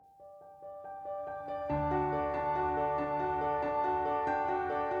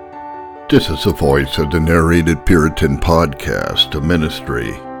This is the voice of the Narrated Puritan podcast, a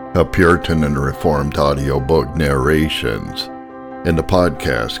ministry of Puritan and Reformed audiobook narrations, and the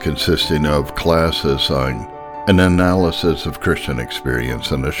podcast consisting of classes on an analysis of Christian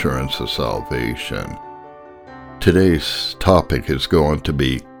experience and assurance of salvation. Today's topic is going to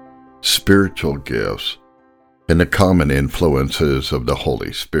be spiritual gifts and the common influences of the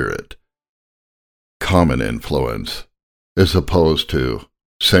Holy Spirit. Common influence, as opposed to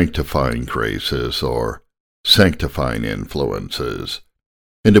sanctifying graces or sanctifying influences.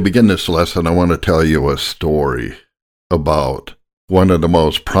 And to begin this lesson, I want to tell you a story about one of the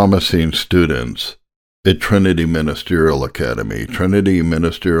most promising students at Trinity Ministerial Academy. Trinity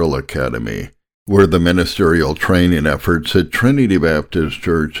Ministerial Academy were the ministerial training efforts at Trinity Baptist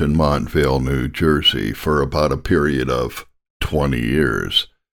Church in Montville, New Jersey, for about a period of 20 years.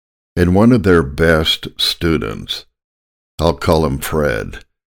 And one of their best students, I'll call him Fred,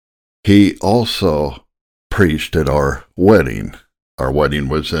 he also preached at our wedding. Our wedding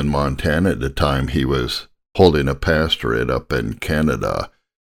was in Montana at the time. He was holding a pastorate up in Canada,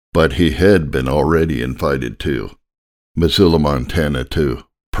 but he had been already invited to Missoula, Montana to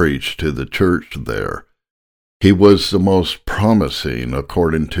preach to the church there. He was the most promising,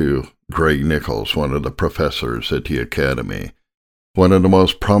 according to Greg Nichols, one of the professors at the academy, one of the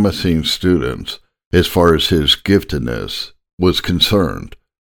most promising students as far as his giftedness was concerned.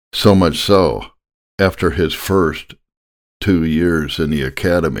 So much so, after his first 2 years in the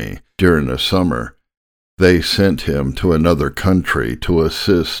academy during the summer, they sent him to another country to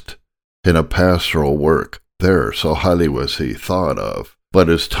assist in a pastoral work there, so highly was he thought of. But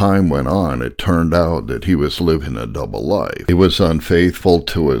as time went on, it turned out that he was living a double life. He was unfaithful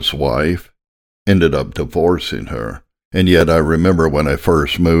to his wife, ended up divorcing her. And yet I remember when I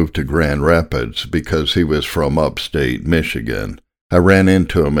first moved to Grand Rapids, because he was from upstate Michigan, I ran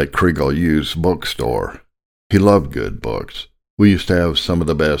into him at Kriegel Used Bookstore. He loved good books. We used to have some of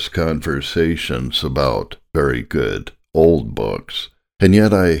the best conversations about very good old books. And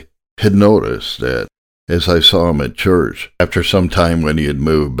yet I had noticed that as I saw him at church, after some time when he had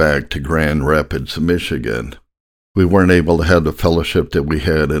moved back to Grand Rapids, Michigan, we weren't able to have the fellowship that we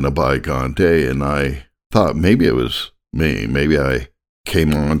had in a bygone day, and I thought maybe it was me. Maybe I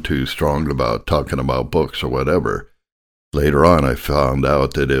came on too strong about talking about books or whatever. Later on, I found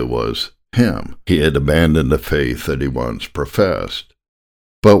out that it was him. He had abandoned the faith that he once professed.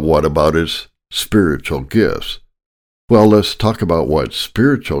 But what about his spiritual gifts? Well, let's talk about what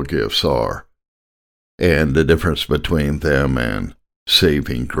spiritual gifts are and the difference between them and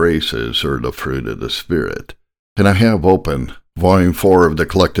saving graces or the fruit of the Spirit. And I have open Volume 4 of the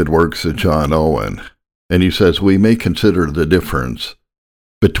Collected Works of John Owen. And he says, we may consider the difference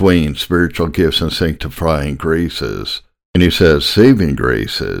between spiritual gifts and sanctifying graces. And he says, saving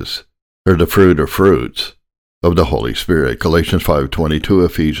graces are the fruit or fruits of the Holy Spirit. Galatians 5:22,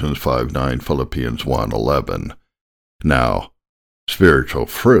 Ephesians 5:9, Philippians 1:11. Now, spiritual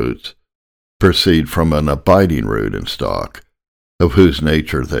fruits proceed from an abiding root and stock, of whose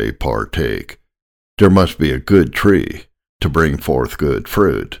nature they partake. There must be a good tree to bring forth good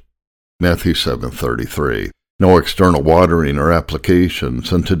fruit. Matthew 7:33. No external watering or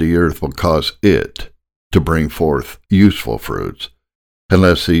applications unto the earth will cause it to bring forth useful fruits,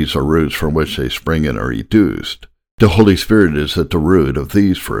 unless these are roots from which they spring and are reduced. The Holy Spirit is at the root of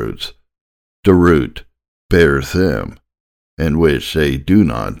these fruits. The root bears them, and which they do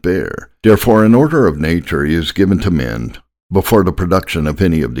not bear. Therefore, an order of nature is given to men before the production of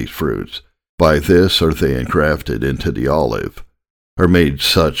any of these fruits. By this are they engrafted into the olive, are made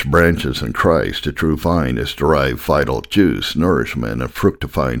such branches in Christ, the true vine is derived vital juice, nourishment, and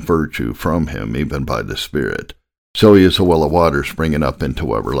fructifying virtue from him, even by the Spirit. So he is a well of water springing up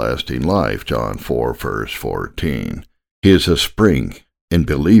into everlasting life, John 4, verse 14. He is a spring in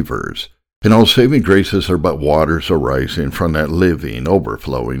believers, and all saving graces are but waters arising from that living,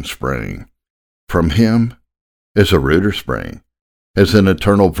 overflowing spring. From him, as a root or spring, as an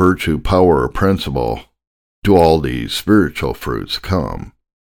eternal virtue, power, or principle, do all these spiritual fruits come.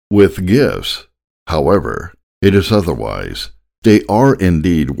 With gifts, however, it is otherwise. They are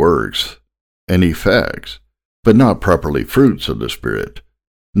indeed works and effects, but not properly fruits of the Spirit,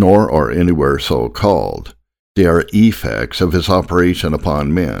 nor are anywhere so called. They are effects of his operation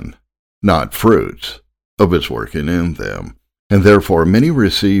upon men, not fruits of his working in them. And therefore many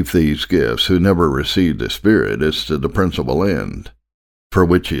receive these gifts who never received the Spirit as to the principal end for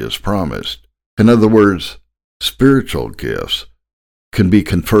which he is promised. In other words, spiritual gifts can be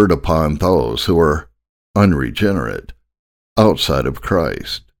conferred upon those who are unregenerate, outside of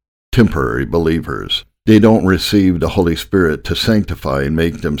Christ, temporary believers. They don't receive the Holy Spirit to sanctify and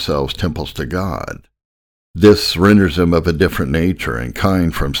make themselves temples to God. This renders them of a different nature and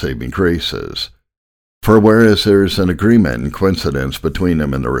kind from saving graces. For whereas there is an agreement and coincidence between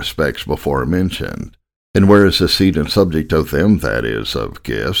them in the respects before mentioned, and whereas the seat and subject of them, that is, of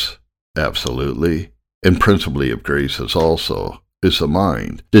gifts, absolutely, and principally of graces also, is the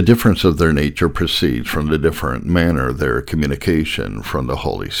mind, the difference of their nature proceeds from the different manner of their communication from the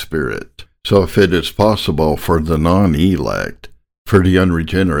Holy Spirit. So if it is possible for the non-elect, for the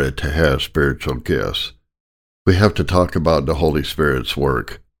unregenerate to have spiritual gifts, we have to talk about the Holy Spirit's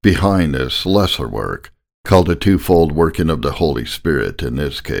work behind this lesser work, called the twofold working of the Holy Spirit in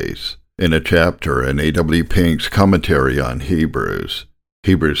this case, in a chapter in A.W. Pink's commentary on Hebrews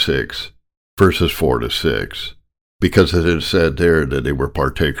 6, verses 4 to 6, because it is said there that they were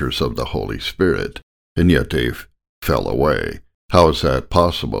partakers of the Holy Spirit, and yet they fell away. How is that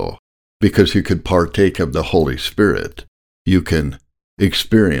possible? Because you could partake of the Holy Spirit. You can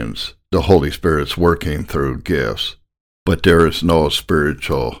experience the Holy Spirit's working through gifts, but there is no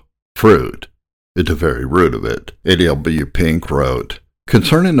spiritual fruit at the very root of it. A.W. Pink wrote,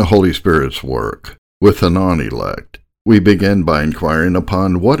 concerning the Holy Spirit's work with the non-elect, we begin by inquiring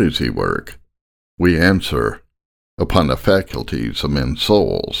upon what is he work. We answer, upon the faculties of men's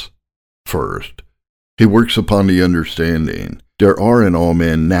souls. First, he works upon the understanding. There are in all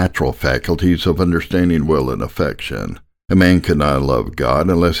men natural faculties of understanding, will, and affection. A man could not love God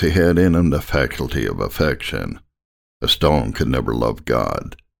unless he had in him the faculty of affection. A stone could never love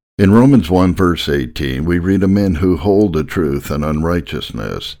God. In Romans 1 verse 18, we read of men who hold the truth and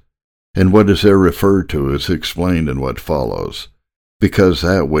unrighteousness, and what is there referred to is explained in what follows, because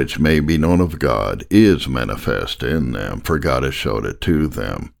that which may be known of God is manifest in them, for God has showed it to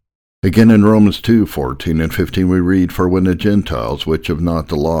them. Again in Romans 2:14 and 15 we read, for when the Gentiles, which have not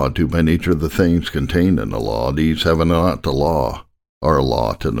the law, do by nature the things contained in the law, these having not the law, are a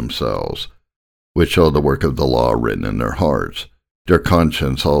law to themselves, which show the work of the law written in their hearts, their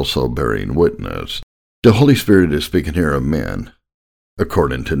conscience also bearing witness. The Holy Spirit is speaking here of men,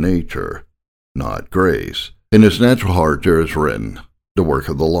 according to nature, not grace. In his natural heart there is written the work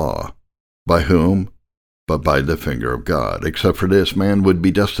of the law. By whom? But by the finger of God. Except for this, man would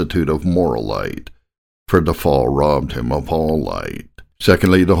be destitute of moral light, for the fall robbed him of all light.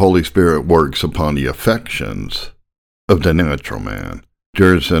 Secondly, the Holy Spirit works upon the affections of the natural man.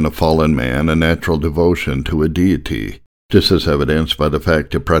 There is in a fallen man a natural devotion to a deity. This is evidenced by the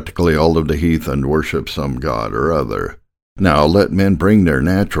fact that practically all of the heathen worship some god or other. Now let men bring their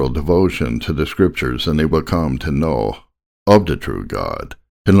natural devotion to the Scriptures, and they will come to know of the true God,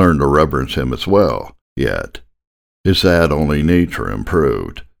 and learn to reverence him as well. Yet, is that only nature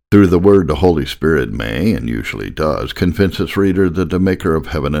improved? Through the Word, the Holy Spirit may, and usually does, convince its reader that the Maker of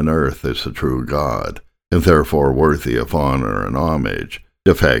heaven and earth is the true God, and therefore worthy of honor and homage.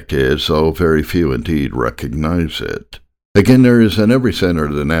 The fact is, though very few indeed recognize it. Again, there is in every sinner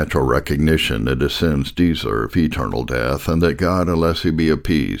the natural recognition that his sins deserve eternal death, and that God, unless he be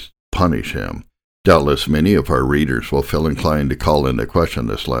appeased, punish him. Doubtless many of our readers will feel inclined to call into question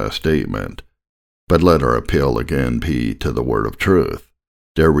this last statement. But let our appeal again be to the word of truth.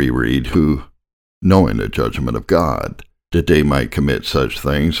 There we read, who, knowing the judgment of God, that they might commit such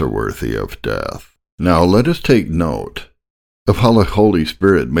things are worthy of death. Now let us take note of how the Holy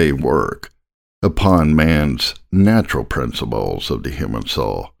Spirit may work upon man's natural principles of the human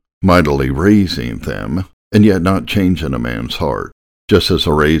soul, mightily raising them, and yet not changing a man's heart. Just as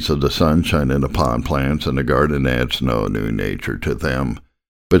the rays of the sun shining upon plants in the garden adds no new nature to them,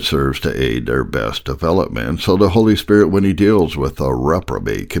 but serves to aid their best development, so the Holy Spirit, when he deals with a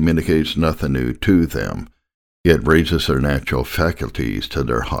reprobate, communicates nothing new to them, yet raises their natural faculties to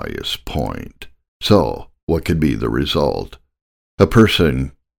their highest point. So, what could be the result? A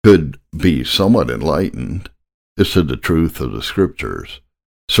person could be somewhat enlightened as to the truth of the Scriptures,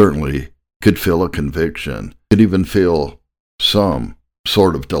 certainly could feel a conviction, could even feel some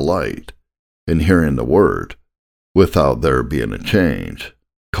sort of delight in hearing the Word, without there being a change,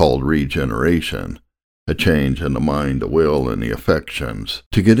 called regeneration, a change in the mind, the will, and the affections.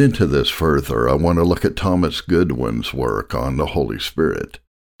 To get into this further, I want to look at Thomas Goodwin's work on the Holy Spirit,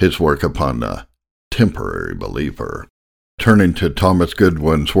 his work upon the temporary believer. Turning to Thomas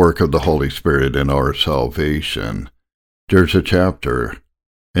Goodwin's work of the Holy Spirit in our salvation, there's a chapter,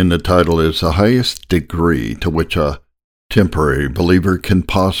 and the title is The Highest Degree to Which a Temporary Believer Can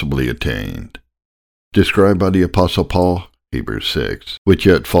Possibly Attain, described by the Apostle Paul, Hebrews 6, which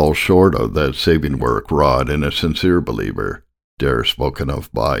yet falls short of that saving work wrought in a sincere believer, there spoken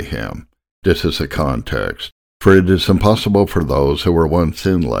of by him. This is the context. For it is impossible for those who were once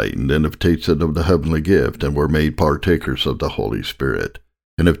enlightened and have tasted of the heavenly gift and were made partakers of the Holy Spirit,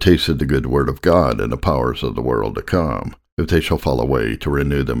 and have tasted the good word of God and the powers of the world to come, if they shall fall away, to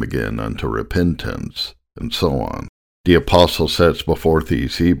renew them again unto repentance, and so on. The apostle sets before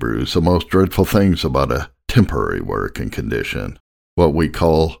these Hebrews the most dreadful things about a temporary work and condition, what we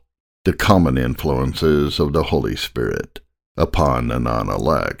call the common influences of the Holy Spirit upon the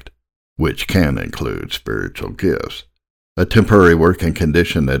non-elect, which can include spiritual gifts. A temporary work and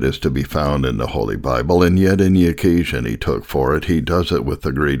condition that is to be found in the Holy Bible, and yet in the occasion he took for it, he does it with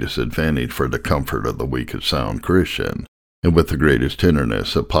the greatest advantage for the comfort of the weak and sound Christian, and with the greatest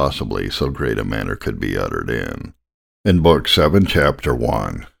tenderness that possibly so great a matter could be uttered in. In Book 7, Chapter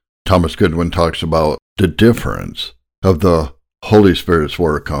 1, Thomas Goodwin talks about the difference of the Holy Spirit's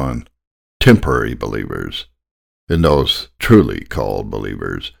work on temporary believers and those truly called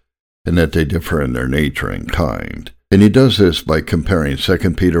believers, and that they differ in their nature and kind. And he does this by comparing 2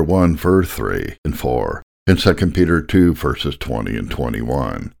 Peter 1, verse 3 and 4, and 2 Peter 2, verses 20 and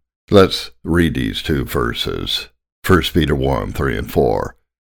 21. Let's read these two verses. 1 Peter 1, 3 and 4.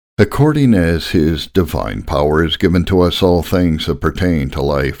 According as his divine power is given to us all things that pertain to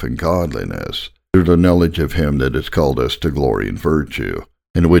life and godliness, through the knowledge of him that has called us to glory and virtue,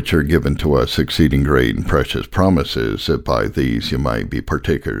 in which are given to us exceeding great and precious promises, that by these you might be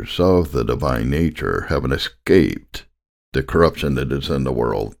partakers of the divine nature, having escaped the corruption that is in the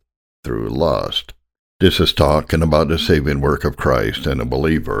world through lust. This is talking about the saving work of Christ and a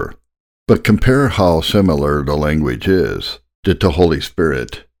believer. But compare how similar the language is that the Holy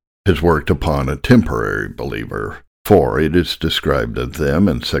Spirit has worked upon a temporary believer. For it is described of them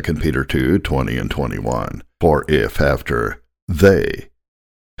in 2 Peter 2, 20 and 21. For if after they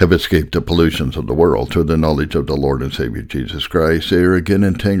have escaped the pollutions of the world through the knowledge of the Lord and Savior Jesus Christ, they are again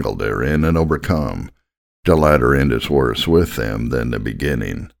entangled therein and overcome, the latter end is worse with them than the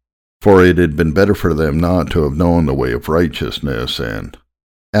beginning. For it had been better for them not to have known the way of righteousness, and,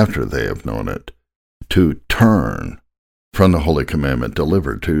 after they have known it, to turn from the holy commandment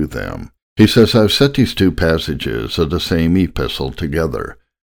delivered to them. He says, I've set these two passages of the same epistle together,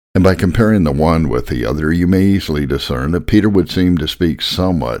 and by comparing the one with the other, you may easily discern that Peter would seem to speak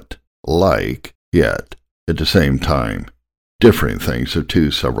somewhat like, yet, at the same time, differing things of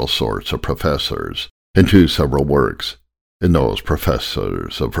two several sorts of professors, and two several works, in those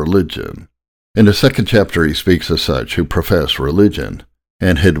professors of religion. In the second chapter he speaks of such who profess religion,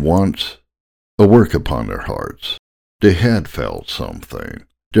 and had once a work upon their hearts. They had felt something.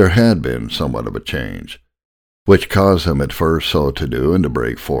 There had been somewhat of a change, which caused them at first so to do and to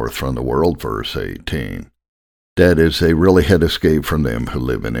break forth from the world, verse 18. That is, they really had escaped from them who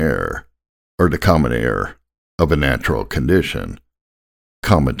live in error, or the common error of a natural condition,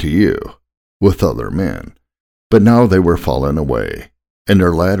 common to you, with other men. But now they were fallen away, and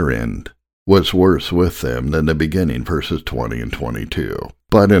their latter end was worse with them than the beginning, verses 20 and 22.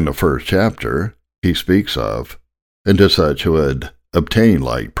 But in the first chapter, he speaks of, and to such who had obtained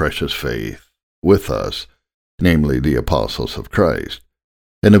like precious faith with us, namely the apostles of Christ.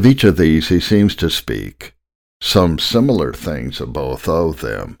 And of each of these he seems to speak some similar things of both of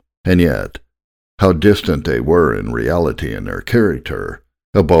them, and yet how distant they were in reality and their character.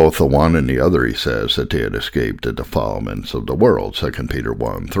 Of both the one and the other he says that they had escaped the defilements of the world, 2 Peter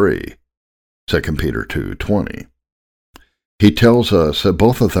 1, 3, 2 Peter 2, 20. He tells us that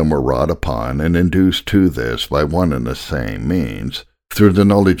both of them were wrought upon and induced to this by one and the same means, through the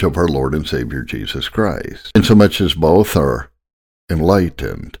knowledge of our Lord and Savior Jesus Christ, insomuch as both are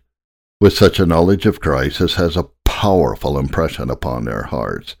enlightened with such a knowledge of Christ as has a powerful impression upon their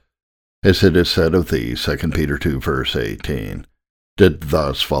hearts, as it is said of these, 2 Peter 2, verse 18, that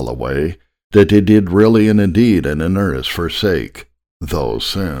thus fall away, that they did really and indeed and in earnest forsake those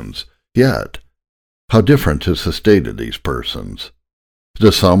sins. Yet, how different is the state of these persons,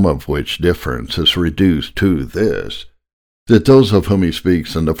 the sum of which difference is reduced to this, that those of whom he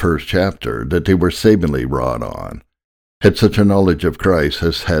speaks in the first chapter, that they were savingly wrought on, had such a knowledge of Christ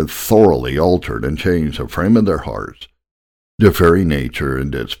as had thoroughly altered and changed the frame of their hearts, their very nature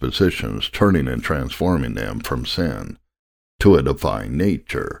and dispositions, turning and transforming them from sin to a divine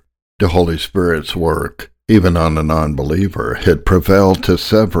nature. The Holy Spirit's work, even on a non-believer, had prevailed to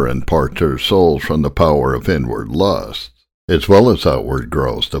sever in part their souls from the power of inward lusts, as well as outward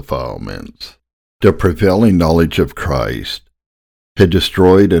gross defilements. The prevailing knowledge of Christ had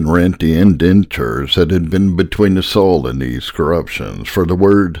destroyed and rent the indentures that had been between the soul and these corruptions, for the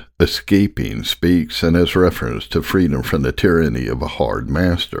word escaping speaks and has reference to freedom from the tyranny of a hard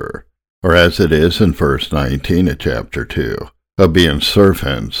master, or as it is in verse 19 of chapter 2, of being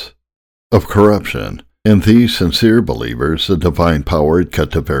servants of corruption, In these sincere believers, the divine power had cut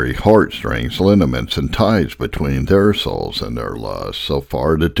the very heartstrings, lineaments, and ties between their souls and their lusts so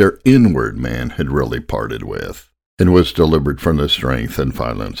far that their inward man had really parted with, and was delivered from the strength and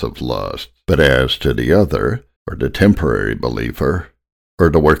violence of lust. But as to the other, or the temporary believer, or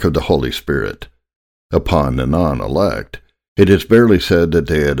the work of the Holy Spirit upon the non-elect, it is barely said that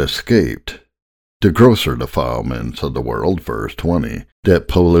they had escaped the grosser defilements of the world, verse 20, that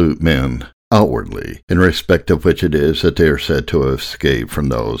pollute men outwardly, in respect of which it is that they are said to have escaped from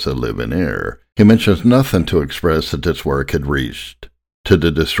those that live in error. He mentions nothing to express that this work had reached to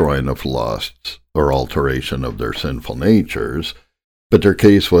the destroying of lusts or alteration of their sinful natures, but their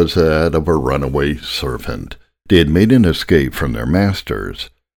case was that of a runaway servant. They had made an escape from their masters,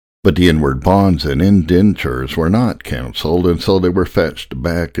 but the inward bonds and indentures were not cancelled, and so they were fetched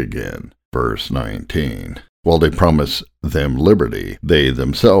back again. Verse 19. While they promise them liberty, they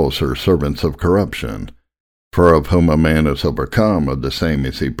themselves are servants of corruption. For of whom a man is overcome, of the same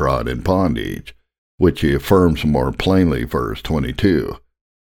is he brought in bondage, which he affirms more plainly, verse 22,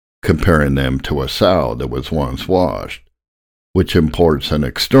 comparing them to a sow that was once washed, which imports an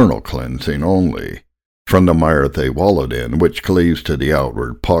external cleansing only, from the mire they wallowed in, which cleaves to the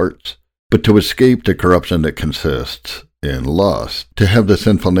outward parts, but to escape the corruption that consists in lust, to have the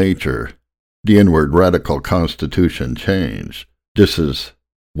sinful nature, the inward radical constitution changed. This is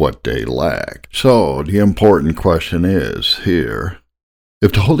what they lack. So the important question is here,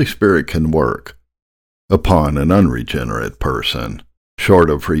 if the Holy Spirit can work upon an unregenerate person, short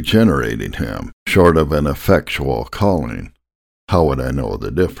of regenerating him, short of an effectual calling, how would I know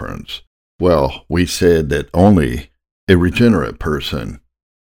the difference? Well, we said that only a regenerate person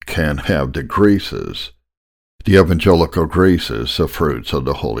can have the graces, the evangelical graces, the fruits of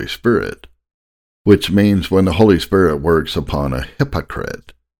the Holy Spirit, which means when the Holy Spirit works upon a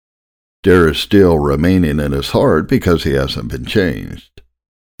hypocrite, there is still remaining in his heart, because he hasn't been changed,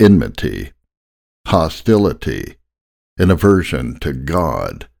 enmity, hostility, and aversion to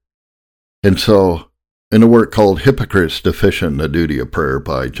God. And so, in a work called Hypocrites Deficient in the Duty of Prayer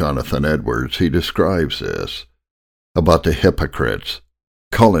by Jonathan Edwards, he describes this about the hypocrites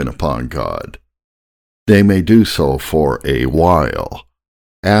calling upon God. They may do so for a while,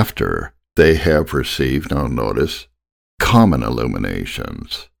 after they have received, now notice, common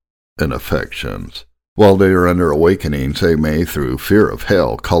illuminations and affections. While they are under awakenings, they may, through fear of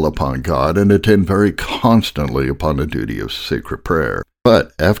hell, call upon God and attend very constantly upon the duty of secret prayer.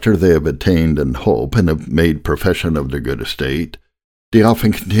 But after they have attained in hope and have made profession of their good estate, they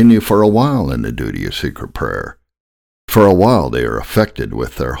often continue for a while in the duty of secret prayer. For a while they are affected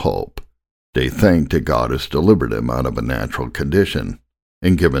with their hope. They think that God has delivered them out of a natural condition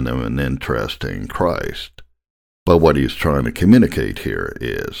and given them an interest in Christ. But what he's trying to communicate here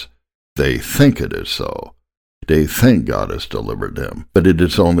is, they think it is so. They think God has delivered them, but it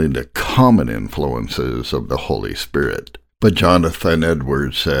is only the common influences of the Holy Spirit. But Jonathan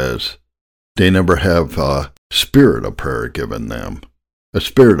Edwards says, they never have a spirit of prayer given them, a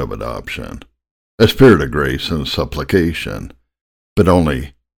spirit of adoption, a spirit of grace and supplication, but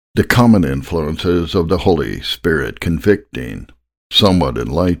only the common influences of the Holy Spirit convicting, somewhat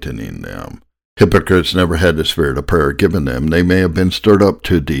enlightening them. Hypocrites never had the spirit of prayer given them. They may have been stirred up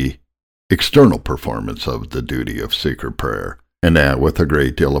to the external performance of the duty of secret prayer, and that with a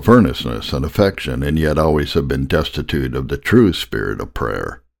great deal of earnestness and affection, and yet always have been destitute of the true spirit of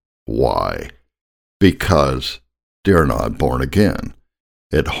prayer. Why? Because they are not born again.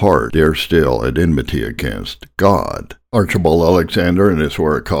 At heart, they are still at enmity against God. Archibald Alexander, in his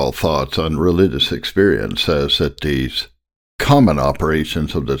work called Thoughts on Religious Experience, says that these common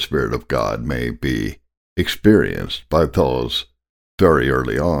operations of the Spirit of God may be experienced by those very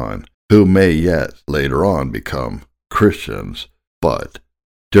early on, who may yet later on become Christians. But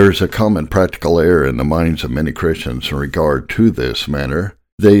there is a common practical error in the minds of many Christians in regard to this matter.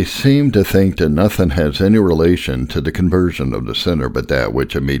 They seem to think that nothing has any relation to the conversion of the sinner but that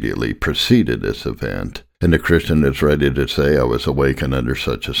which immediately preceded this event. And the Christian is ready to say, I was awakened under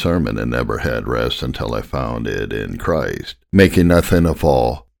such a sermon and never had rest until I found it in Christ, making nothing of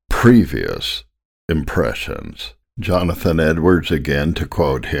all previous impressions. Jonathan Edwards, again, to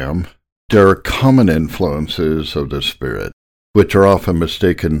quote him, there are common influences of the Spirit, which are often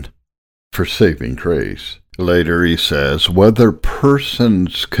mistaken for saving grace. Later he says, whether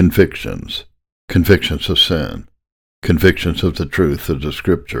persons' convictions of sin, convictions of the truth of the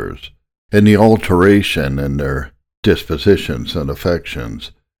Scriptures, and the alteration in their dispositions and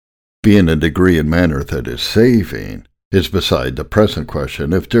affections, be in a degree and manner that is saving, is beside the present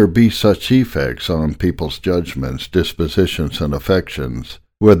question. If there be such effects on people's judgments, dispositions, and affections,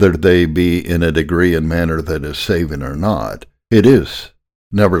 whether they be in a degree and manner that is saving or not, it is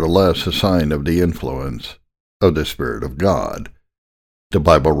nevertheless a sign of the influence of the Spirit of God. The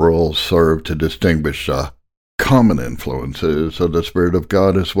Bible rules serve to distinguish the common influences of the Spirit of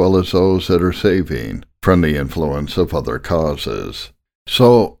God as well as those that are saving from the influence of other causes.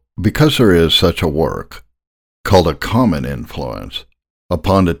 So, because there is such a work, called a common influence,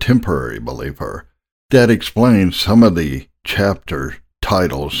 upon the temporary believer, that explains some of the chapter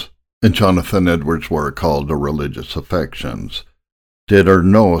titles in Jonathan Edwards' work called The Religious Affections, that are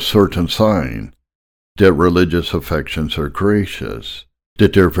no certain sign that religious affections are gracious,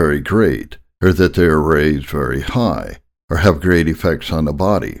 that they're very great, or that they are raised very high, or have great effects on the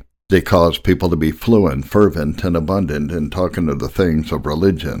body. They cause people to be fluent, fervent, and abundant in talking of the things of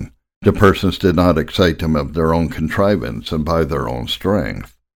religion. The persons did not excite them of their own contrivance and by their own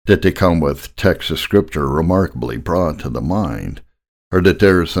strength, that they come with texts of Scripture remarkably broad to the mind, or that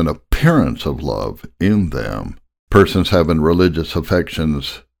there is an appearance of love in them. Persons having religious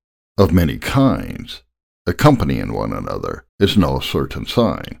affections of many kinds, accompanying one another, is no certain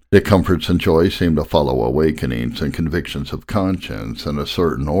sign. That comforts and joy seem to follow awakenings and convictions of conscience in a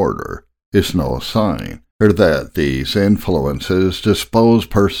certain order, is no sign, or that these influences dispose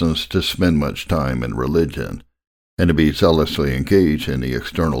persons to spend much time in religion, and to be zealously engaged in the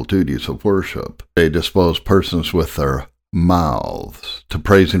external duties of worship. They dispose persons with their mouths to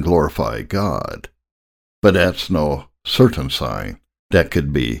praise and glorify God. But that's no certain sign. That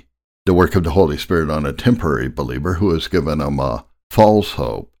could be the work of the Holy Spirit on a temporary believer who has given him a false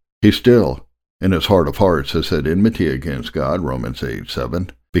hope. He still, in his heart of hearts, has had enmity against God, Romans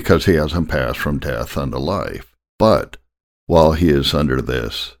 8:7, because he hasn't passed from death unto life. But while he is under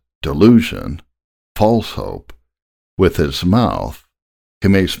this delusion, false hope, with his mouth, he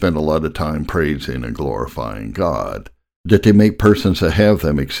may spend a lot of time praising and glorifying God, that they make persons that have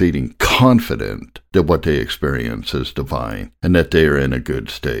them exceeding confident that what they experience is divine, and that they are in a good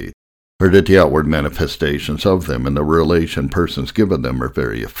state, or that the outward manifestations of them and the relation persons given them are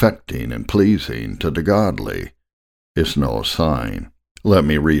very affecting and pleasing to the godly, is no sign. Let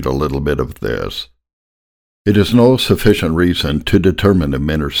me read a little bit of this. It is no sufficient reason to determine that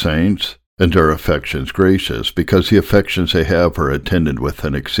men are saints and their affections gracious, because the affections they have are attended with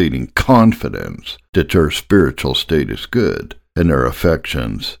an exceeding confidence that their spiritual state is good, and their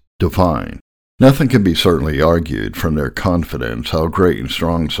affections divine. Nothing can be certainly argued from their confidence, how great and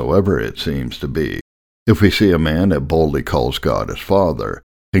strong soever it seems to be. If we see a man that boldly calls God his Father,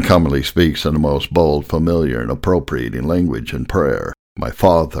 and commonly speaks in the most bold, familiar, and appropriating language in prayer, my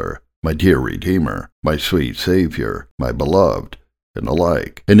Father, my dear Redeemer, my sweet Savior, my beloved, and the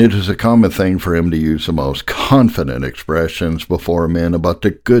like. And it is a common thing for him to use the most confident expressions before men about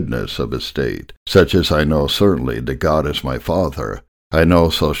the goodness of his state, such as, I know certainly that God is my Father. I know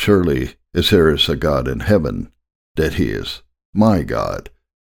so surely as there is a God in heaven, that he is my God.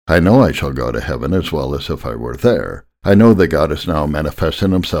 I know I shall go to heaven as well as if I were there. I know that God is now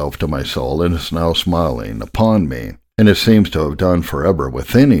manifesting himself to my soul and is now smiling upon me, and it seems to have done forever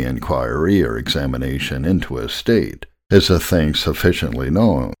with any inquiry or examination into his state, as a thing sufficiently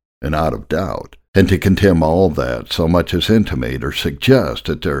known and out of doubt, and to condemn all that so much as intimate or suggest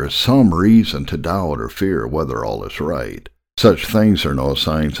that there is some reason to doubt or fear whether all is right. Such things are no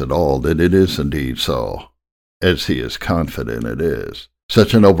signs at all that it is indeed so, as he is confident it is.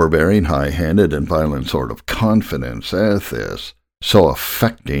 Such an overbearing, high-handed, and violent sort of confidence as this, so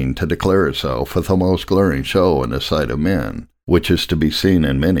affecting to declare itself with the most glaring show in the sight of men, which is to be seen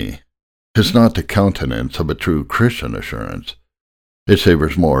in many, is not the countenance of a true Christian assurance. It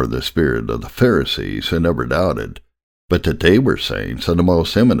savors more of the spirit of the Pharisees, who never doubted but that they were saints and the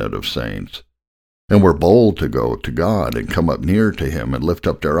most eminent of saints, and were bold to go to God and come up near to him and lift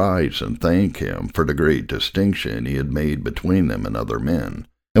up their eyes and thank him for the great distinction he had made between them and other men.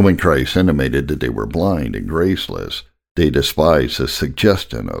 And when Christ intimated that they were blind and graceless, they despised the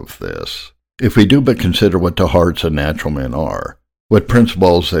suggestion of this. If we do but consider what the hearts of natural men are, what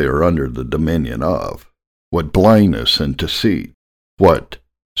principles they are under the dominion of, what blindness and deceit, what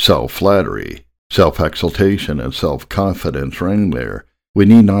self-flattery, self-exaltation, and self-confidence reign there, we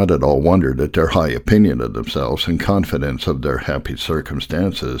need not at all wonder that their high opinion of themselves and confidence of their happy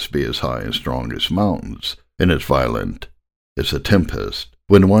circumstances be as high and strong as mountains, and as violent as a tempest,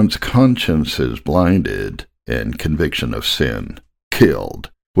 when one's conscience is blinded and conviction of sin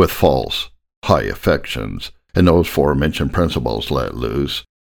killed with false high affections, and those forementioned principles let loose,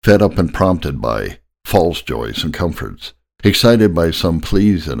 fed up and prompted by false joys and comforts, excited by some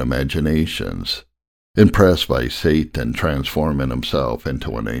pleasing imaginations, impressed by Satan transforming himself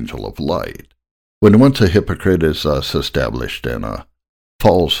into an angel of light. When once a hypocrite is thus established in a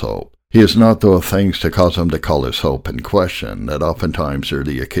false hope. He is not those things to cause him to call his hope in question, that oftentimes are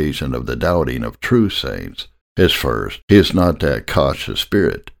the occasion of the doubting of true saints. As first, he is not that cautious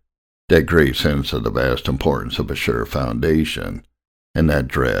spirit, that great sense of the vast importance of a sure foundation, and that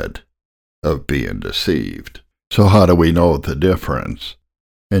dread of being deceived. So how do we know the difference?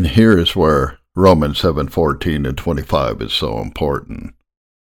 And here is where Romans 7:14 and 25 is so important,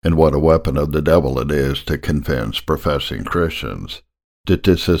 and what a weapon of the devil it is to convince professing Christians that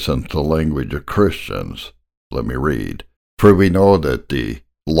this isn't the language of Christians. Let me read. For we know that the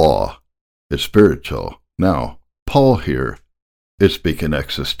law is spiritual. Now, Paul here is speaking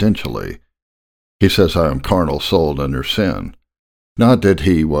existentially. He says, I am carnal, sold under sin. Not that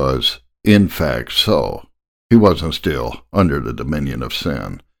he was, in fact, so. He wasn't still under the dominion of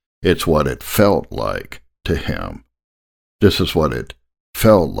sin. It's what it felt like to him. This is what it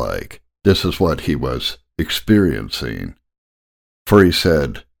felt like. This is what he was experiencing. For he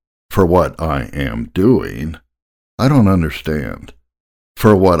said, for what I am doing, I don't understand.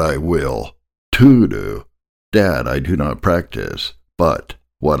 For what I will to do, that I do not practice, but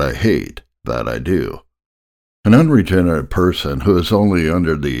what I hate, that I do. An unregenerate person who is only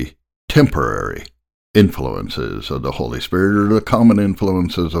under the temporary influences of the Holy Spirit, or the common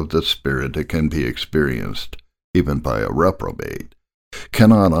influences of the Spirit that can be experienced even by a reprobate,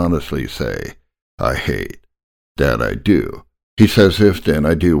 cannot honestly say, I hate, that I do. He says, if then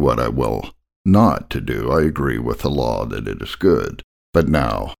I do what I will not to do, I agree with the law that it is good. But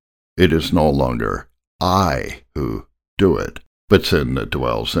now it is no longer I who do it, but sin that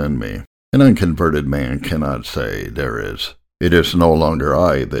dwells in me. An unconverted man cannot say it is no longer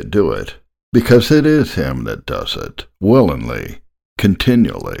I that do it, because it is him that does it, willingly,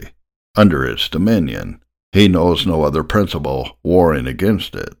 continually, under its dominion. He knows no other principle warring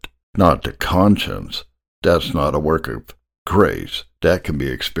against it, not the conscience. That's not a work of grace. That can be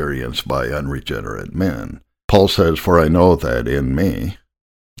experienced by unregenerate men. Paul says, for I know that in me,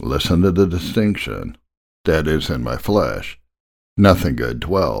 listen to the distinction, that is in my flesh, nothing good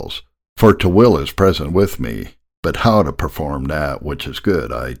dwells. For to will is present with me, but how to perform that which is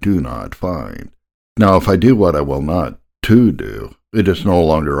good I do not find. Now if I do what I will not to do, it is no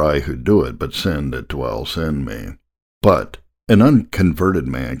longer I who do it, but sin that dwells in me. But an unconverted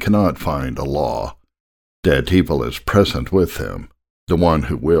man cannot find a law. That evil is present with him, the one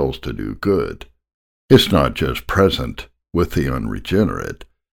who wills to do good. It's not just present with the unregenerate.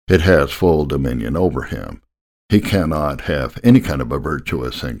 It has full dominion over him. He cannot have any kind of a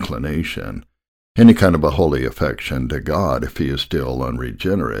virtuous inclination, any kind of a holy affection to God if he is still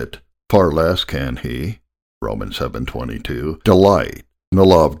unregenerate. Far less can he, Romans 7:22, delight in the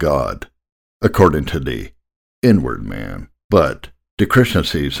law of God, according to the inward man. But the Christian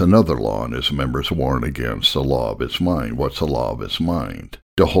sees another law in his members warn against the law of his mind. What's the law of his mind?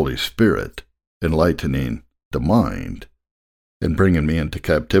 The Holy Spirit enlightening the mind and bringing me into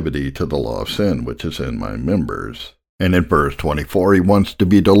captivity to the law of sin which is in my members. And in verse 24, he wants to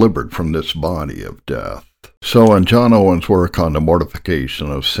be delivered from this body of death. So in John Owen's work on the mortification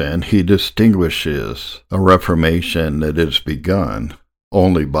of sin, he distinguishes a reformation that is begun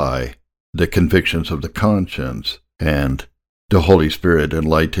only by the convictions of the conscience and the Holy Spirit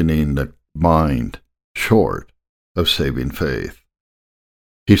enlightening the mind short of saving faith.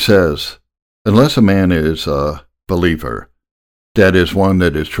 He says, unless a man is a believer, that is, one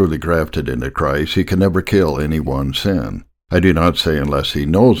that is truly grafted into Christ, he can never kill any one sin. I do not say unless he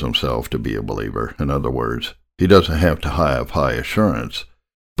knows himself to be a believer. In other words, he doesn't have to have high assurance,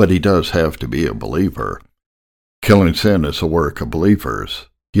 but he does have to be a believer. Killing sin is the work of believers.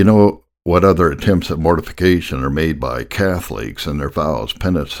 You know what other attempts at mortification are made by Catholics in their vows,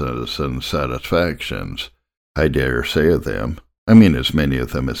 penances, and satisfactions? I dare say of them, I mean as many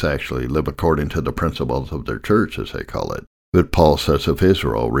of them as actually live according to the principles of their church, as they call it. But Paul says of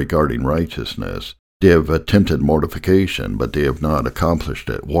Israel regarding righteousness, they have attempted mortification, but they have not accomplished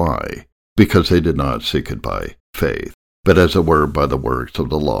it. Why? Because they did not seek it by faith, but as it were by the works of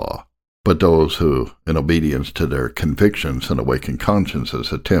the law. But those who, in obedience to their convictions and awakened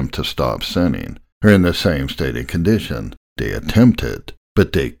consciences, attempt to stop sinning, are in the same state and condition. They attempt it,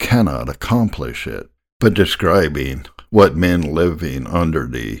 but they cannot accomplish it. But describing what men living under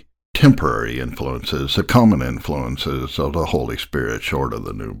the temporary influences, the common influences of the Holy Spirit short of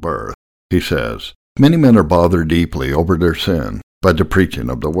the new birth, he says, many men are bothered deeply over their sin by the preaching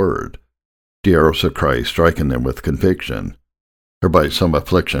of the word, the arrows of Christ striking them with conviction, or by some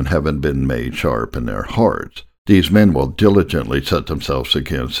affliction having been made sharp in their hearts. These men will diligently set themselves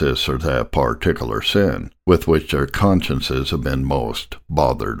against this or that particular sin, with which their consciences have been most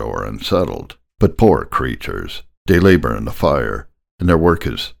bothered or unsettled. But poor creatures, they labor in the fire, and their work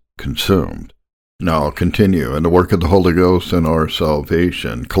is consumed. Now I'll continue. In the work of the Holy Ghost in our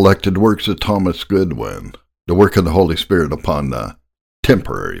salvation, collected works of Thomas Goodwin, the work of the Holy Spirit upon the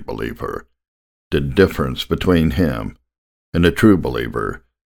temporary believer, the difference between him and the true believer.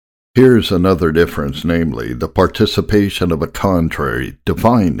 Here's another difference, namely, the participation of a contrary,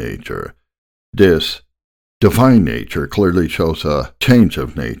 divine nature. This divine nature clearly shows a change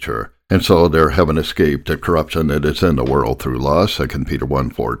of nature, and so there having escaped the corruption that is in the world through lust, 2 Peter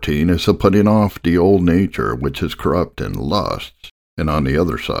 1:14, is the putting off the old nature which is corrupt in lusts, and on the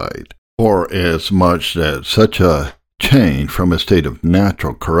other side, for as much that such a change from a state of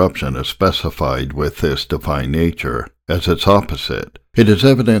natural corruption is specified with this divine nature as its opposite, it is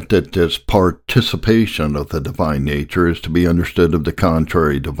evident that this participation of the divine nature is to be understood of the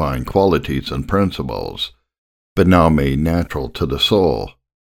contrary divine qualities and principles, but now made natural to the soul,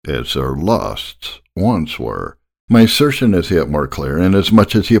 as their lusts once were. My assertion is yet more clear,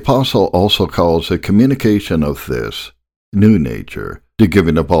 inasmuch as the apostle also calls the communication of this new nature the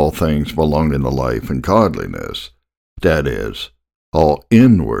giving of all things belonging to life and godliness, that is, all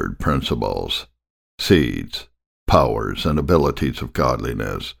inward principles, seeds, powers, and abilities of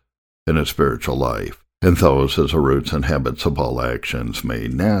godliness in a spiritual life, and those as the roots and habits of all actions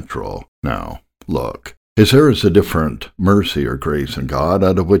made natural. Now, look, as there is a different mercy or grace in God,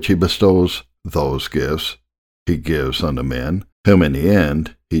 out of which he bestows those gifts he gives unto men, whom in the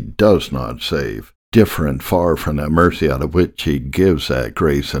end he does not save, different far from that mercy out of which he gives that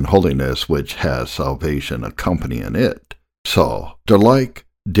grace and holiness which has salvation accompanying it. So, the like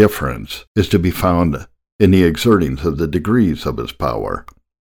difference is to be found in the exertings of the degrees of his power,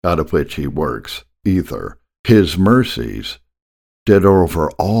 out of which he works either. His mercies, that over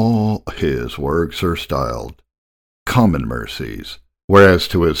all his works are styled common mercies, whereas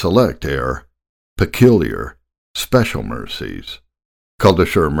to his elect they are peculiar, special mercies, called the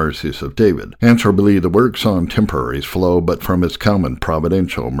sure mercies of David. Hence, I believe the works on temporaries flow but from his common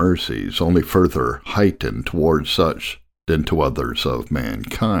providential mercies, only further heightened towards such than to others of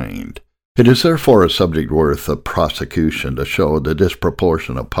mankind. It is therefore a subject worth of prosecution to show the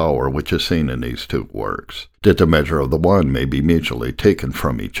disproportion of power which is seen in these two works, that the measure of the one may be mutually taken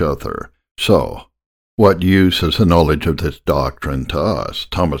from each other. So, what use is the knowledge of this doctrine to us?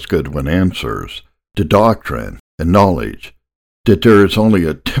 Thomas Goodwin answers, the doctrine and knowledge that there is only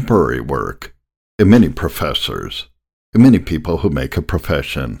a temporary work in many professors, in many people who make a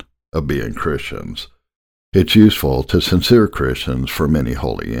profession of being Christians. It's useful to sincere Christians for many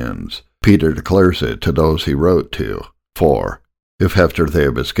holy ends. Peter declares it to those he wrote to. For, if after they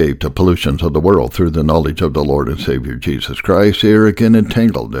have escaped the pollutions of the world through the knowledge of the Lord and Savior Jesus Christ, they are again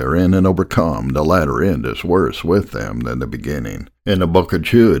entangled therein and overcome, the latter end is worse with them than the beginning. In the book of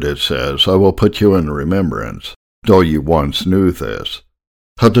Jude it says, I will put you in remembrance, though you once knew this,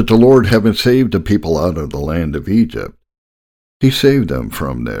 how that the Lord, having saved the people out of the land of Egypt, he saved them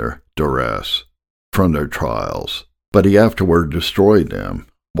from their duress, from their trials, but he afterward destroyed them.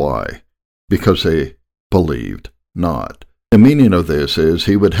 Why? Because they believed not. The meaning of this is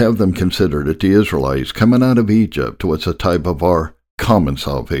he would have them consider that the Israelites coming out of Egypt was a type of our common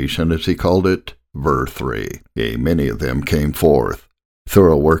salvation, as he called it, verse 3. Yea, many of them came forth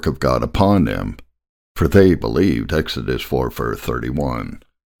through a work of God upon them, for they believed, Exodus 4, verse 31.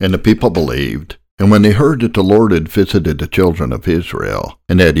 And the people believed, and when they heard that the Lord had visited the children of Israel,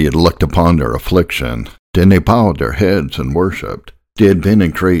 and that he had looked upon their affliction, then they bowed their heads and worshipped. They had been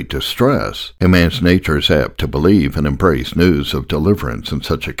in great distress, and man's nature is apt to believe and embrace news of deliverance in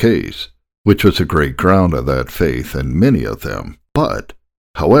such a case, which was a great ground of that faith in many of them. But,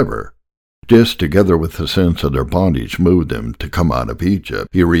 however, this, together with the sense of their bondage, moved them to come out of Egypt.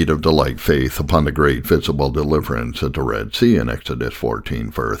 You read of the like faith upon the great visible deliverance at the Red Sea in Exodus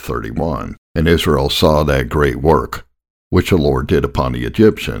 14, verse 31. And Israel saw that great work which the Lord did upon the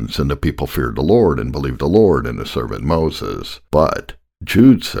Egyptians, and the people feared the Lord and believed the Lord and his servant Moses. But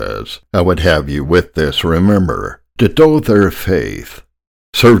Jude says, I would have you with this remember, that though their faith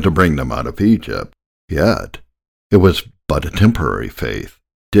served to bring them out of Egypt, yet it was but a temporary faith,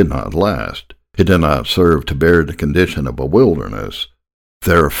 did not last. It did not serve to bear the condition of a wilderness.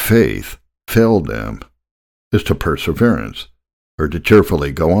 Their faith failed them as to perseverance, or to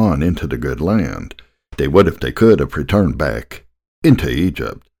cheerfully go on into the good land. They would, if they could, have returned back into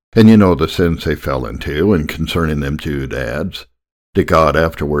Egypt. And you know the sins they fell into, and concerning them Jude adds, that God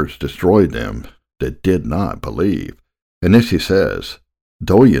afterwards destroyed them that did not believe. And this he says,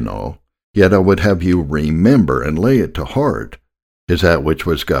 though you know, yet I would have you remember and lay it to heart, is that which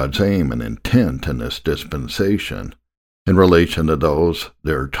was God's aim and intent in this dispensation, in relation to those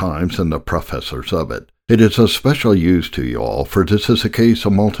their times and the professors of it. It is of special use to you all, for this is the case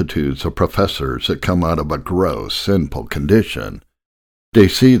of multitudes of professors that come out of a gross, sinful condition. They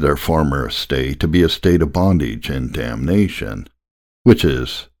see their former estate to be a state of bondage and damnation, which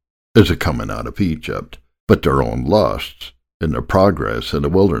is a coming out of Egypt, but their own lusts, and their progress in the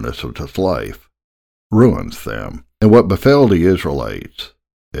wilderness of this life, ruins them. And what befell the Israelites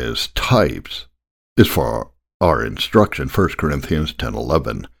as types is for our instruction, 1 Corinthians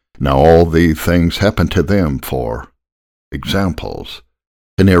 10:11. Now all these things happen to them for examples,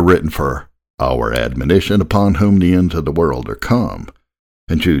 and they are written for our admonition, upon whom the ends of the world are come.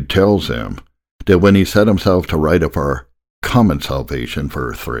 And Jude tells them that when he set himself to write of our common salvation,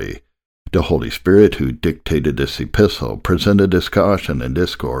 verse 3, the Holy Spirit who dictated this epistle presented this caution and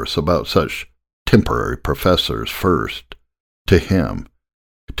discourse about such temporary professors first to him,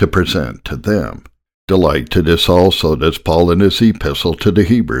 to present to them. The like to this also does Paul in his epistle to the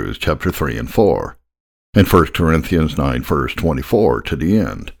Hebrews, chapter 3 and 4, and 1 Corinthians 9, verse 24 to the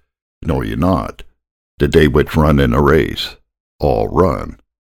end. Know ye not, that they which run in a race, all run,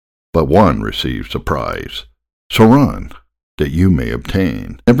 but one receives the prize. So run, that you may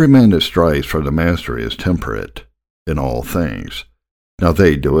obtain. Every man that strives for the mastery is temperate in all things. Now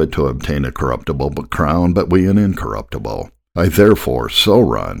they do it to obtain a corruptible crown, but we an incorruptible. I therefore so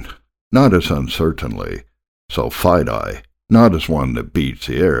run, not as uncertainly, so fight I, not as one that beats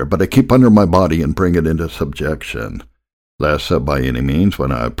the air, but I keep under my body and bring it into subjection, lest that by any means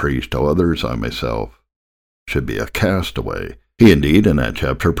when I preach to others I myself should be a castaway. He indeed in that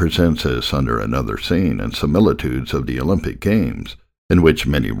chapter presents us under another scene and similitudes of the Olympic Games, in which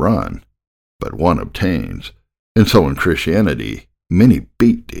many run, but one obtains. And so in Christianity, many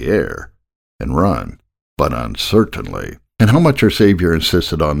beat the air and run, but uncertainly. And how much our Savior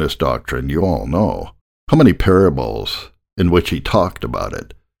insisted on this doctrine you all know. How many parables in which he talked about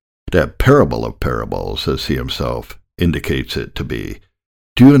it. That parable of parables, as he himself indicates it to be.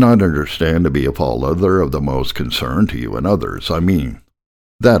 Do you not understand to be of all other of the most concern to you and others? I mean,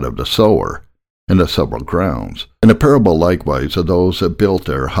 that of the sower, and the several grounds, and the parable likewise of those that built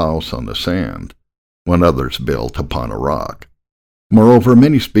their house on the sand, when others built upon a rock. Moreover,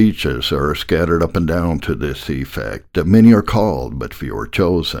 many speeches are scattered up and down to this effect, that many are called, but few are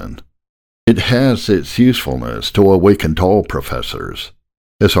chosen. It has its usefulness to awaken to all professors,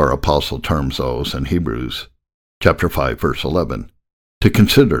 as our apostle terms those in Hebrews chapter 5, verse 11, to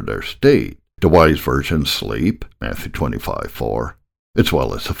consider their state. The wise virgins sleep, Matthew 25:4, as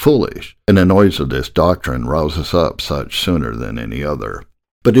well as the foolish, and the noise of this doctrine rouses up such sooner than any other.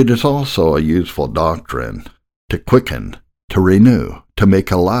 But it is also a useful doctrine to quicken, to renew, to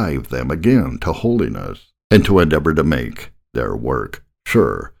make alive them again to holiness, and to endeavor to make their work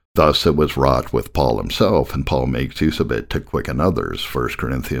sure. Thus it was wrought with Paul himself, and Paul makes use of it to quicken others, 1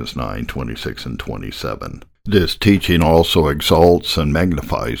 Corinthians 9:26 and 27. This teaching also exalts and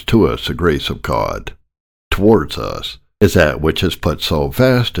magnifies to us the grace of God towards us, is that which has put so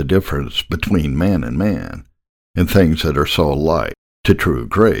vast a difference between man and man, in things that are so like to true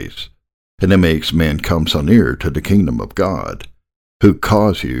grace, and it makes men come so near to the kingdom of God, who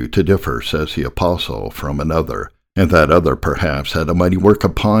cause you to differ, says the apostle, from another, and that other perhaps had a mighty work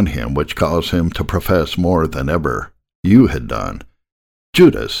upon him, which caused him to profess more than ever you had done.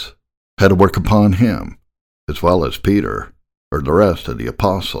 Judas had a work upon him, as well as Peter, or the rest of the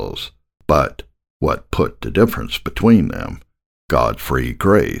apostles. But what put the difference between them? God's free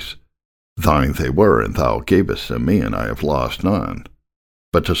grace. Thine they were, and thou gavest them me, and I have lost none,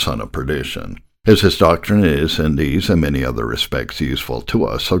 but the son of perdition. As his doctrine is in these and many other respects useful to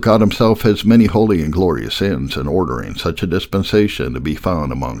us, so God himself has many holy and glorious ends in ordering such a dispensation to be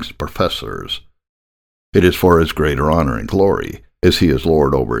found amongst professors. It is for his greater honor and glory, as he is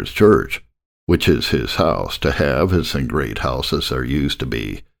Lord over his church, which is his house, to have, as in great houses there used to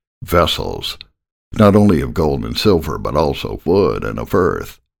be, vessels, not only of gold and silver, but also of wood and of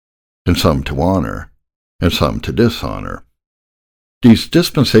earth, and some to honor, and some to dishonor. These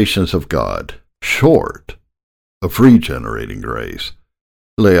dispensations of God, short of regenerating grace,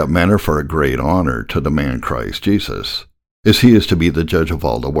 lay up manner for a great honor to the man Christ Jesus, as he is to be the judge of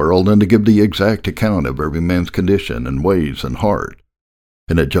all the world, and to give the exact account of every man's condition and ways and heart,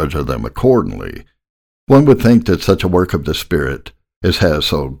 and to judge of them accordingly. One would think that such a work of the Spirit as has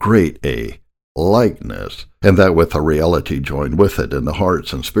so great a likeness, and that with a reality joined with it in the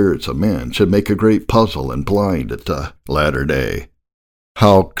hearts and spirits of men, should make a great puzzle and blind at the latter day.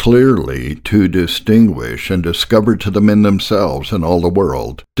 How clearly to distinguish and discover to the men themselves and all the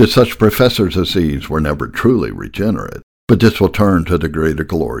world that such professors as these were never truly regenerate. But this will turn to the greater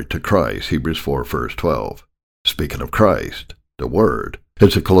glory to Christ, Hebrews 4, verse 12. Speaking of Christ, the Word,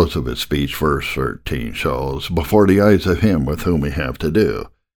 As the close of his speech, verse 13 shows, before the eyes of him with whom we have to do.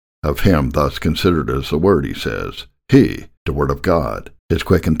 Of him thus considered as the word, he says, he, the word of God, is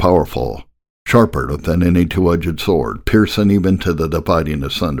quick and powerful, sharper than any two-edged sword, piercing even to the dividing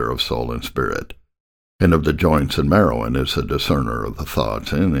asunder of soul and spirit, and of the joints and marrow, and is a discerner of the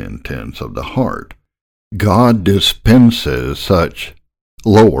thoughts and intents of the heart. God dispenses such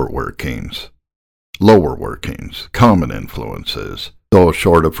lower workings, common influences, though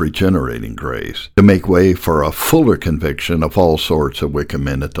short of regenerating grace, to make way for a fuller conviction of all sorts of wicked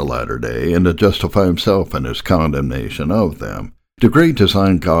men at the latter day, and to justify himself in his condemnation of them. The great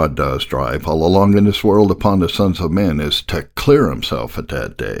design God does drive all along in this world upon the sons of men is to clear himself at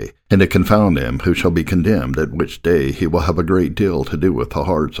that day, and to confound him who shall be condemned, at which day he will have a great deal to do with the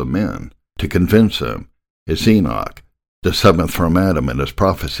hearts of men, to convince them, as Enoch, the seventh from Adam, in his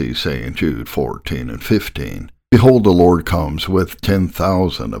prophecy, say in Jude 14 and 15, Behold, the Lord comes with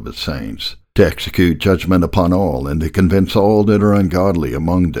 10,000 of his saints, to execute judgment upon all, and to convince all that are ungodly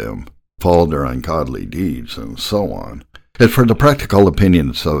among them, of all their ungodly deeds, and so on. As for the practical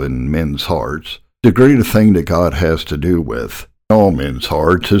opinions of in men's hearts, the greater thing that God has to do with all men's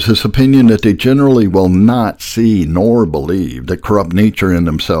hearts is his opinion that they generally will not see nor believe that corrupt nature in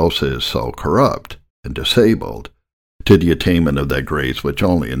themselves is so corrupt and disabled to the attainment of that grace which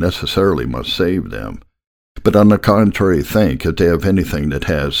only and necessarily must save them, but on the contrary think, if they have anything that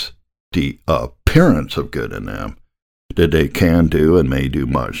has the appearance of good in them, that they can do and may do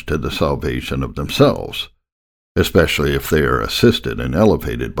much to the salvation of themselves, especially if they are assisted and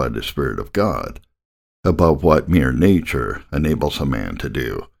elevated by the Spirit of God, above what mere nature enables a man to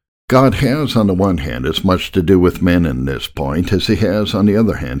do. God has, on the one hand, as much to do with men in this point as he has, on the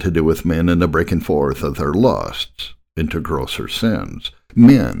other hand, to do with men in the breaking forth of their lusts into grosser sins.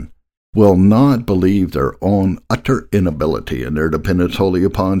 Men will not believe their own utter inability and their dependence wholly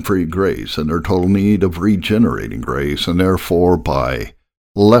upon free grace and their total need of regenerating grace, and therefore by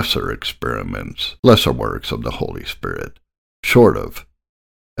lesser experiments, lesser works of the Holy Spirit, short of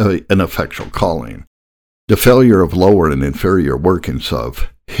an effectual calling, the failure of lower and inferior workings of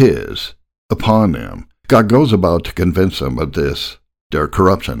his upon them, God goes about to convince them of this, their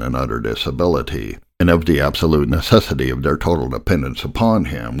corruption and utter disability, and of the absolute necessity of their total dependence upon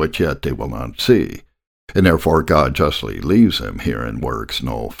him, which yet they will not see, and therefore God justly leaves them here and works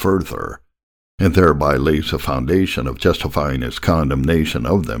no further, and thereby lays the foundation of justifying his condemnation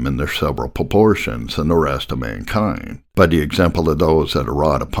of them in their several proportions and the rest of mankind, by the example of those that are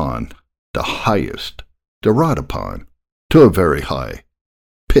wrought upon the highest, they're wrought upon to a very high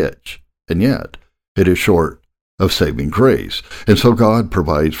pitch, and yet it is short of saving grace, and so God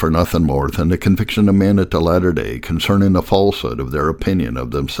provides for nothing more than the conviction of men at the latter day concerning the falsehood of their opinion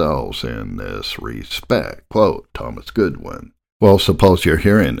of themselves in this respect. Quote, Thomas Goodwin. Well, suppose you're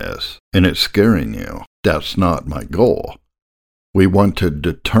hearing this, and it's scaring you. That's not my goal. We want to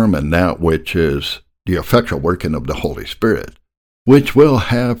determine that which is the effectual working of the Holy Spirit, which will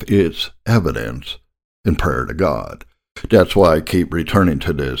have its evidence in prayer to God. That's why I keep returning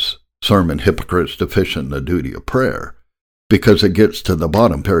to this sermon, Hypocrites Deficient in the Duty of Prayer, because it gets to the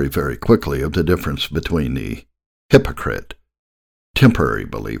bottom very, very quickly of the difference between the hypocrite, temporary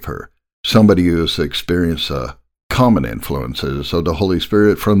believer, somebody who has experienced common influences of the Holy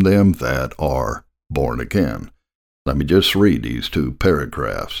Spirit from them that are born again. Let me just read these two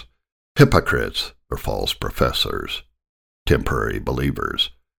paragraphs. Hypocrites are false professors, temporary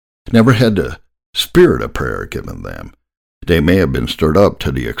believers, never had the spirit of prayer given them. They may have been stirred up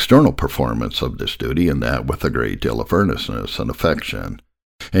to the external performance of this duty, and that with a great deal of earnestness and affection,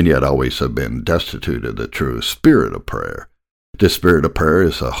 and yet always have been destitute of the true spirit of prayer. The spirit of prayer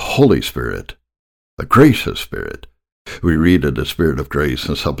is a Holy Spirit, a gracious Spirit. We read of the Spirit of grace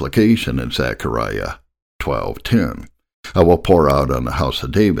and supplication in Zechariah 12:10. I will pour out on the house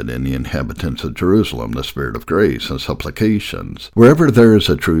of David and the inhabitants of Jerusalem the spirit of grace and supplications. Wherever there is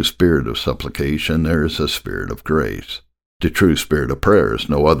a true spirit of supplication, there is a spirit of grace. The true spirit of prayer is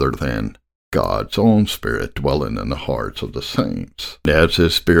no other than God's own Spirit dwelling in the hearts of the saints. As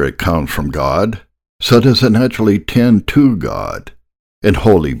this Spirit comes from God, so does it naturally tend to God in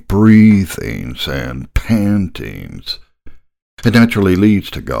holy breathings and pantings. It naturally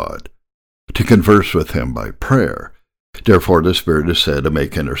leads to God, to converse with him by prayer. Therefore the Spirit is said to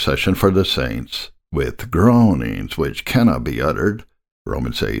make intercession for the saints with groanings which cannot be uttered.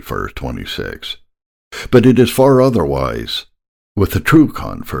 Romans 8, verse 26. But it is far otherwise with the true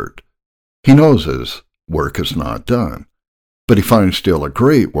convert. He knows his work is not done, but he finds still a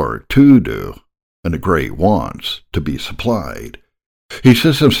great work to do, and a great wants to be supplied. He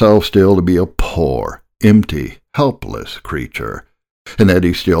sees himself still to be a poor, empty, helpless creature, and that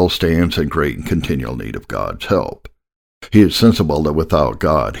he still stands in great and continual need of God's help. He is sensible that without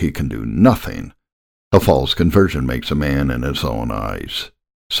God he can do nothing. A false conversion makes a man in his own eyes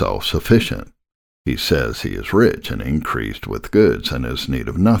self-sufficient. He says he is rich and increased with goods and has need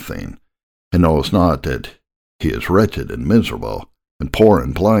of nothing, and knows not that he is wretched and miserable, and poor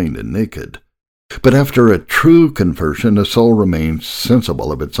and blind and naked. But after a true conversion, the soul remains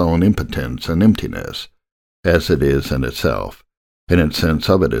sensible of its own impotence and emptiness, as it is in itself, and its sense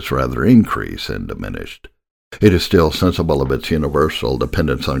of it is rather increased and diminished. It is still sensible of its universal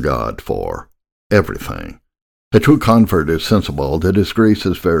dependence on God for everything. A true convert is sensible that his grace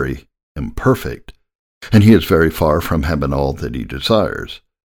is very imperfect, and he is very far from having all that he desires.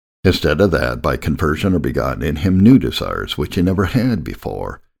 Instead of that, by conversion are begotten in him new desires, which he never had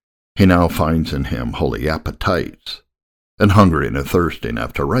before. He now finds in him holy appetites, and hungering and thirsting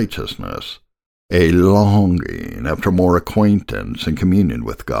after righteousness, a longing after more acquaintance and communion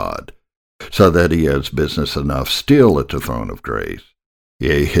with God, so that he has business enough still at the throne of grace.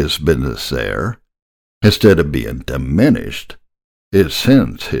 Yea, his business there, instead of being diminished, is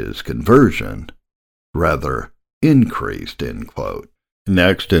since his conversion rather increased, end quote.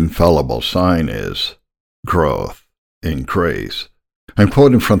 Next infallible sign is growth in grace. I'm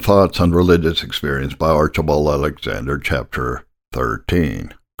quoting from Thoughts on Religious Experience by Archibald Alexander, chapter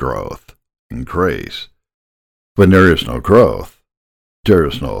 13, Growth in Grace. When there is no growth, there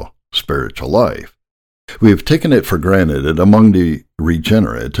is no spiritual life. We have taken it for granted that among the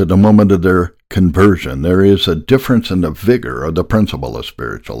regenerate, at the moment of their conversion, there is a difference in the vigor of the principle of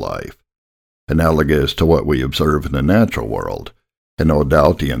spiritual life, analogous to what we observe in the natural world, and no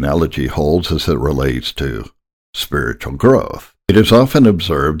doubt the analogy holds as it relates to spiritual growth. It is often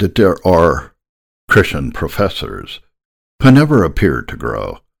observed that there are Christian professors who never appear to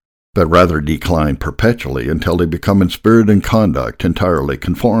grow, but rather decline perpetually until they become in spirit and conduct entirely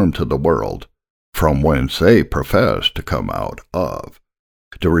conformed to the world, from whence they profess to come out of.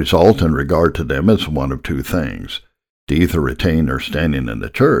 The result in regard to them is one of two things: to either retain their standing in the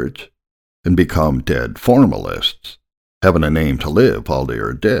church and become dead formalists, having a name to live while they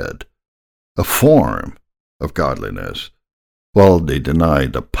are dead, a form of godliness, while they deny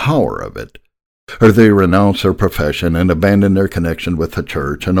the power of it, or they renounce their profession and abandon their connection with the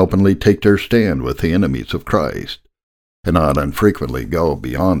church and openly take their stand with the enemies of Christ, and not unfrequently go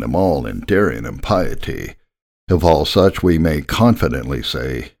beyond them all in daring and piety. Of all such we may confidently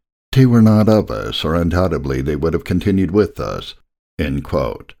say, they were not of us, or undoubtedly they would have continued with us, end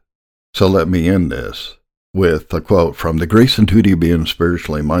quote. So let me end this with a quote from The Grace and Duty of Being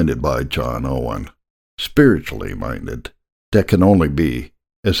Spiritually Minded by John Owen. Spiritually minded, that can only be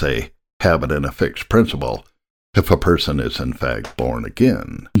as a habit and a fixed principle if a person is in fact born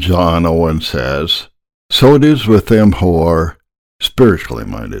again. John Owen says, so it is with them who are spiritually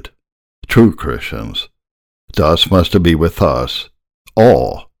minded, true Christians. Thus must it be with us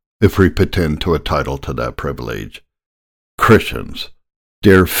all, if we pretend to a title to that privilege. Christians,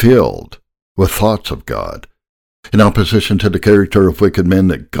 they are filled with thoughts of God, in opposition to the character of wicked men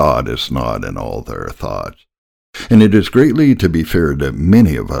that God is not in all their thoughts. And it is greatly to be feared that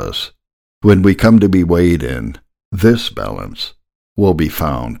many of us, when we come to be weighed in this balance, will be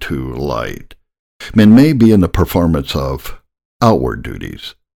found too light. Men may be in the performance of outward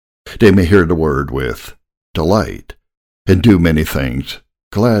duties. They may hear the word with delight, and do many things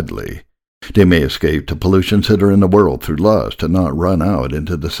gladly. They may escape the pollutions that are in the world through lust, and not run out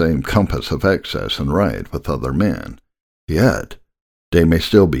into the same compass of excess and riot with other men. Yet they may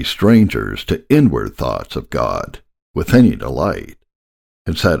still be strangers to inward thoughts of God, with any delight,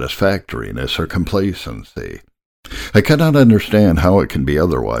 and satisfactoriness or complacency. I cannot understand how it can be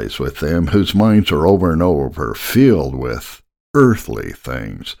otherwise with them whose minds are over and over filled with earthly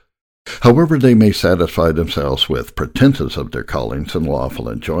things. However they may satisfy themselves with pretenses of their callings and lawful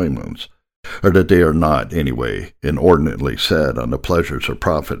enjoyments, or that they are not, anyway, inordinately set on the pleasures or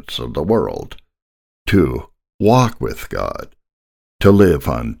profits of the world. To walk with God, to live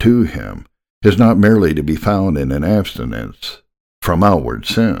unto Him, is not merely to be found in an abstinence from outward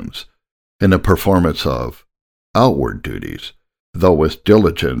sins, in the performance of outward duties, though with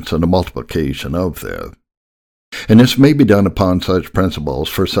diligence and the multiplication of them. And this may be done upon such principles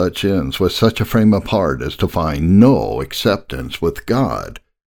for such ends, with such a frame of heart as to find no acceptance with God.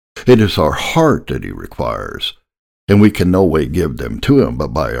 It is our heart that He requires, and we can no way give them to Him but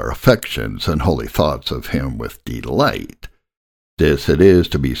by our affections and holy thoughts of Him with delight. This it is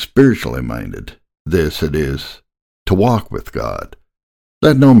to be spiritually minded. This it is to walk with God.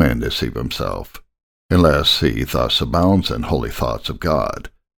 Let no man deceive himself, unless he thus abounds in holy thoughts of God,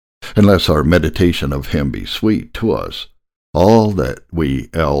 unless our meditation of Him be sweet to us, All that we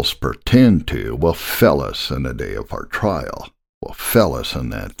else pretend to will fail us in the day of our trial, will fail us in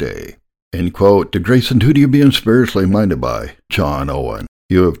that day. End quote. The grace and duty of being spiritually minded by John Owen.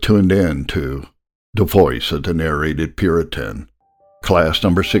 You have tuned in to The Voice of the Narrated Puritan, class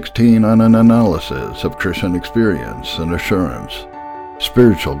number 16 on an analysis of Christian experience and assurance,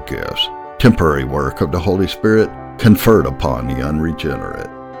 spiritual gifts, temporary work of the Holy Spirit conferred upon the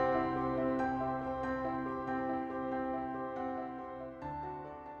unregenerate.